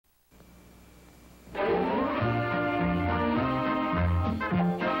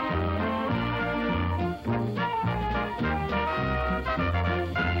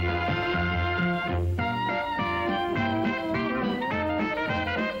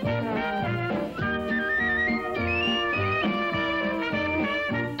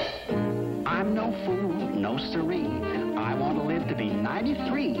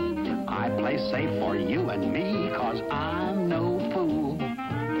safe for you and me, 'cause I'm no fool.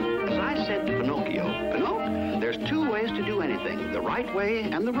 As I said to Pinocchio, Pinocchio, there's two ways to do anything, the right way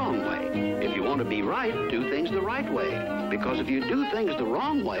and the wrong way. If you want to be right, do things the right way. Because if you do things the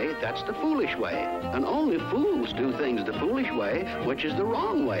wrong way, that's the foolish way. And only fools do things the foolish way, which is the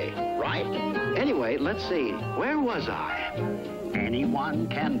wrong way, right? Anyway, let's see, where was I? Anyone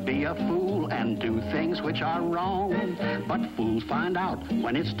can be a fool and do things which are wrong, but fools find out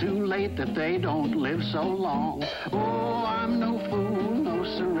when it's too late that they don't live so long. Oh, I'm no fool, no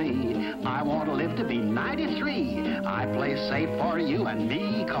siree. I want to live to be 93. I play safe for you and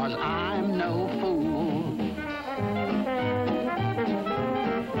me, 'cause I'm no fool.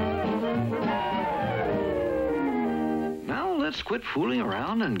 Now let's quit fooling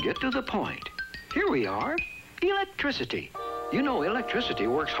around and get to the point. Here we are, electricity. You know electricity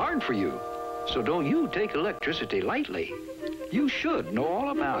works hard for you, so don't you take electricity lightly. You should know all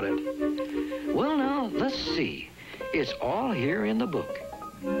about it. Well, now, let's see. It's all here in the book.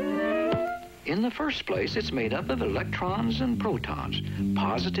 In the first place, it's made up of electrons and protons,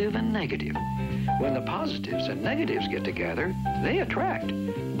 positive and negative. When the positives and negatives get together, they attract.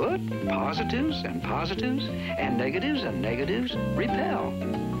 But positives and negatives repel.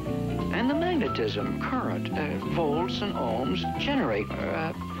 And the magnetism, current, volts and ohms generate,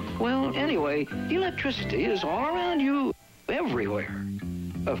 well, anyway, electricity is all around you, everywhere.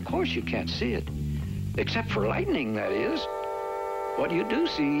 Of course you can't see it, except for lightning, that is. What you do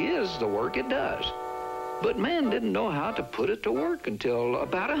see is the work it does. But man didn't know how to put it to work until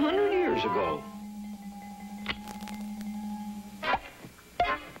about 100 years ago.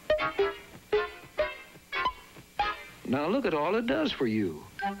 Now look at all it does for you.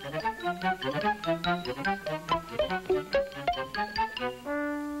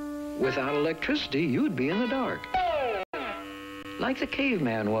 Without electricity, you'd be in the dark. Like the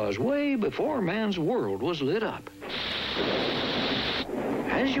caveman was way before man's world was lit up.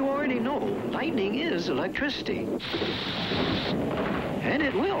 As you already know, lightning is electricity. And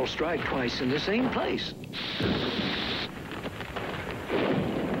it will strike twice in the same place.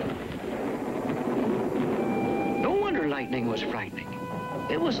 No wonder lightning was frightening.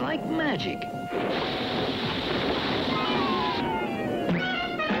 It was like magic.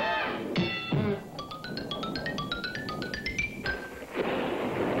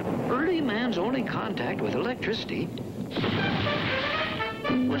 Early man's only contact with electricity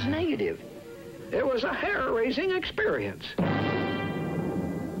was negative. It was a hair-raising experience.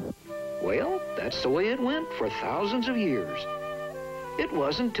 Well, that's the way it went for thousands of years. It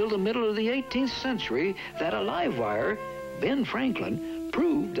wasn't till the middle of the 18th century that a live wire, Ben Franklin,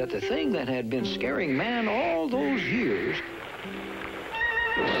 proved that the thing that had been scaring man all those years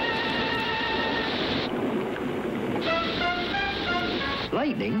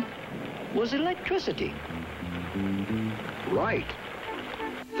lightning was electricity. Right.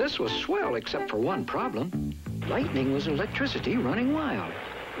 This was swell except for one problem. Lightning was electricity running wild.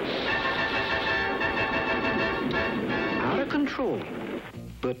 Out of control.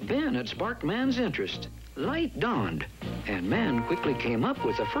 But Ben had sparked man's interest. Light dawned, and man quickly came up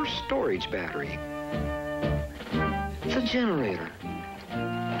with the first storage battery. The generator.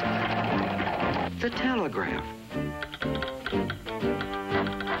 The telegraph.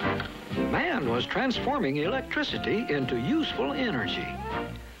 Man was transforming electricity into useful energy.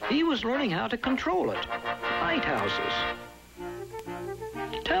 He was learning how to control it. Lighthouses.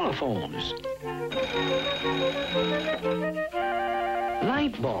 Telephones.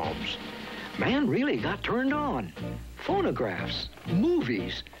 Light bulbs. Man really got turned on. Phonographs,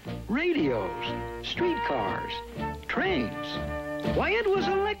 movies, radios, streetcars, trains. Why, it was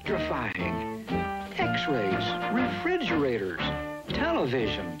electrifying. X-rays, refrigerators,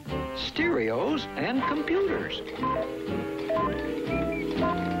 television, stereos, and computers.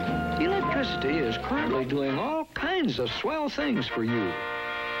 Electricity is currently doing all kinds of swell things for you.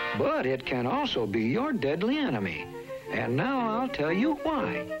 But it can also be your deadly enemy. And now I'll tell you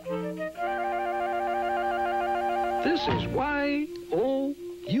why. This is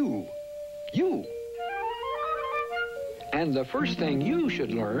Y-O-U. You. And the first thing you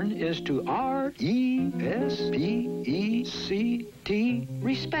should learn is to R-E-S-P-E-C-T,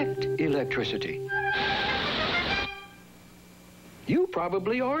 respect electricity. You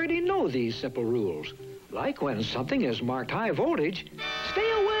probably already know these simple rules. Like when something is marked high voltage,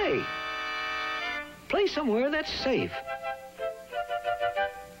 stay away. Play somewhere that's safe.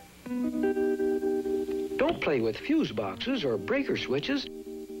 Don't play with fuse boxes or breaker switches.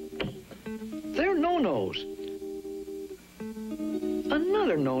 They're no-nos.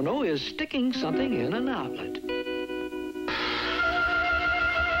 Another no-no is sticking something in an outlet.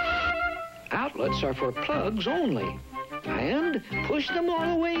 outlets are for plugs only. And push them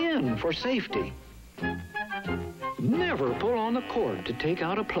all the way in for safety. Never pull on the cord to take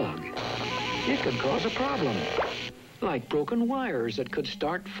out a plug. It could cause a problem, like broken wires that could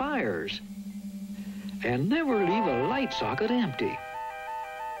start fires. And never leave a light socket empty.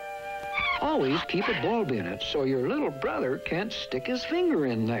 Always keep a bulb in it so your little brother can't stick his finger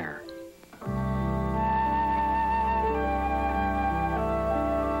in there.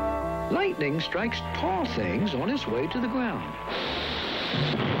 Lightning strikes tall things on its way to the ground.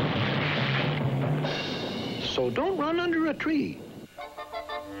 So don't run under a tree.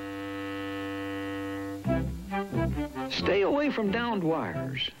 Stay away from downed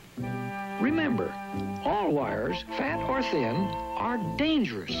wires. Remember, all wires, fat or thin, are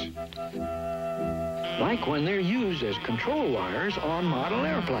dangerous. Like when they're used as control wires on model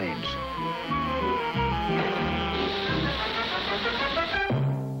airplanes.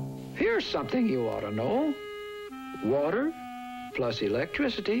 Here's something you ought to know. Water plus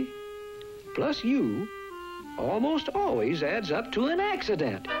electricity plus you almost always adds up to an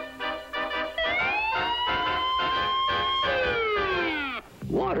accident.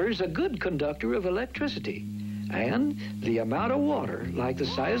 Water's a good conductor of electricity, and the amount of water, like the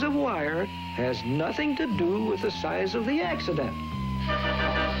size of wire, has nothing to do with the size of the accident.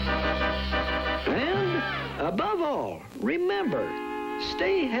 And above all, remember,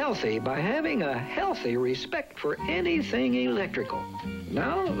 stay healthy by having a healthy respect for anything electrical.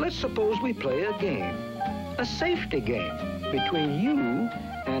 Now, let's suppose we play a game, a safety game between you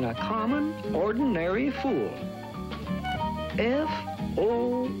and a common, ordinary fool.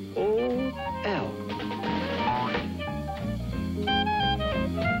 F-O-O-L.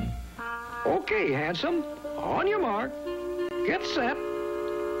 Okay, handsome. On your mark. Get set.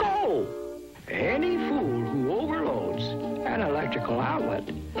 Go! Any fool who overloads an electrical outlet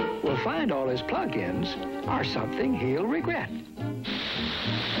will find all his plug-ins are something he'll regret.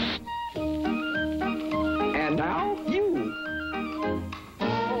 And now, you.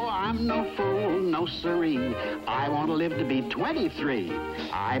 Oh, I'm no fool, no siree. I want to live to be 23.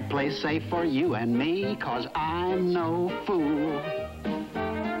 I play safe for you and me, 'cause I'm no fool.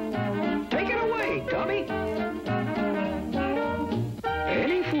 Take it away, dummy.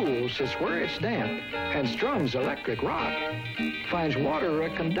 Any fool sits where it's damp and strums electric rock finds water a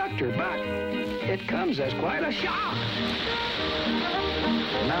conductor, but it comes as quite a shock.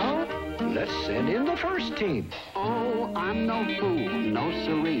 Now, let's send in the first team. Oh, I'm no fool, no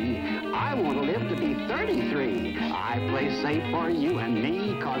siree. I want to live to be 33. I play safe for you and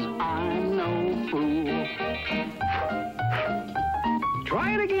me, 'cause I'm no fool.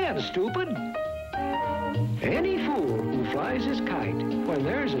 Try it again, stupid. Any fool who flies his kite when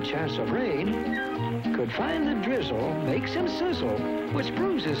there's a chance of rain could find the drizzle makes him sizzle, which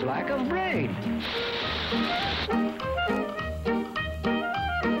proves his lack of brain.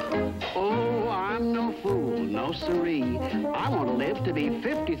 Oh, I'm no fool, no siree. I want to live to be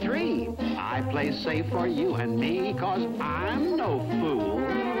 53. I play safe for you and me, 'cause I'm no fool.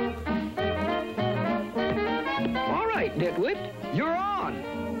 All right, nitwit, you're on.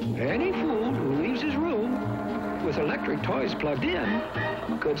 Any fool who leaves his room with electric toys plugged in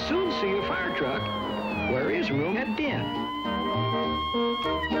could soon see a fire truck where his room had been.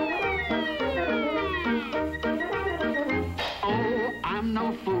 Oh, I'm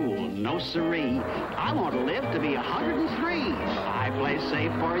no fool, no siree. I want to live to be 103. I play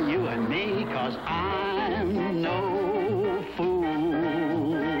safe for you and me, 'cause I'm no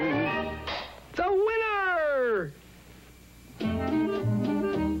fool. The winner!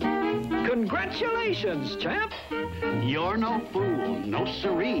 Congratulations, champ! You're no fool, no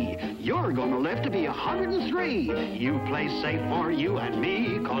siree. You're gonna live to be 103. You play safe for you and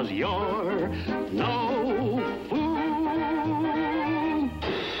me, 'cause you're no fool.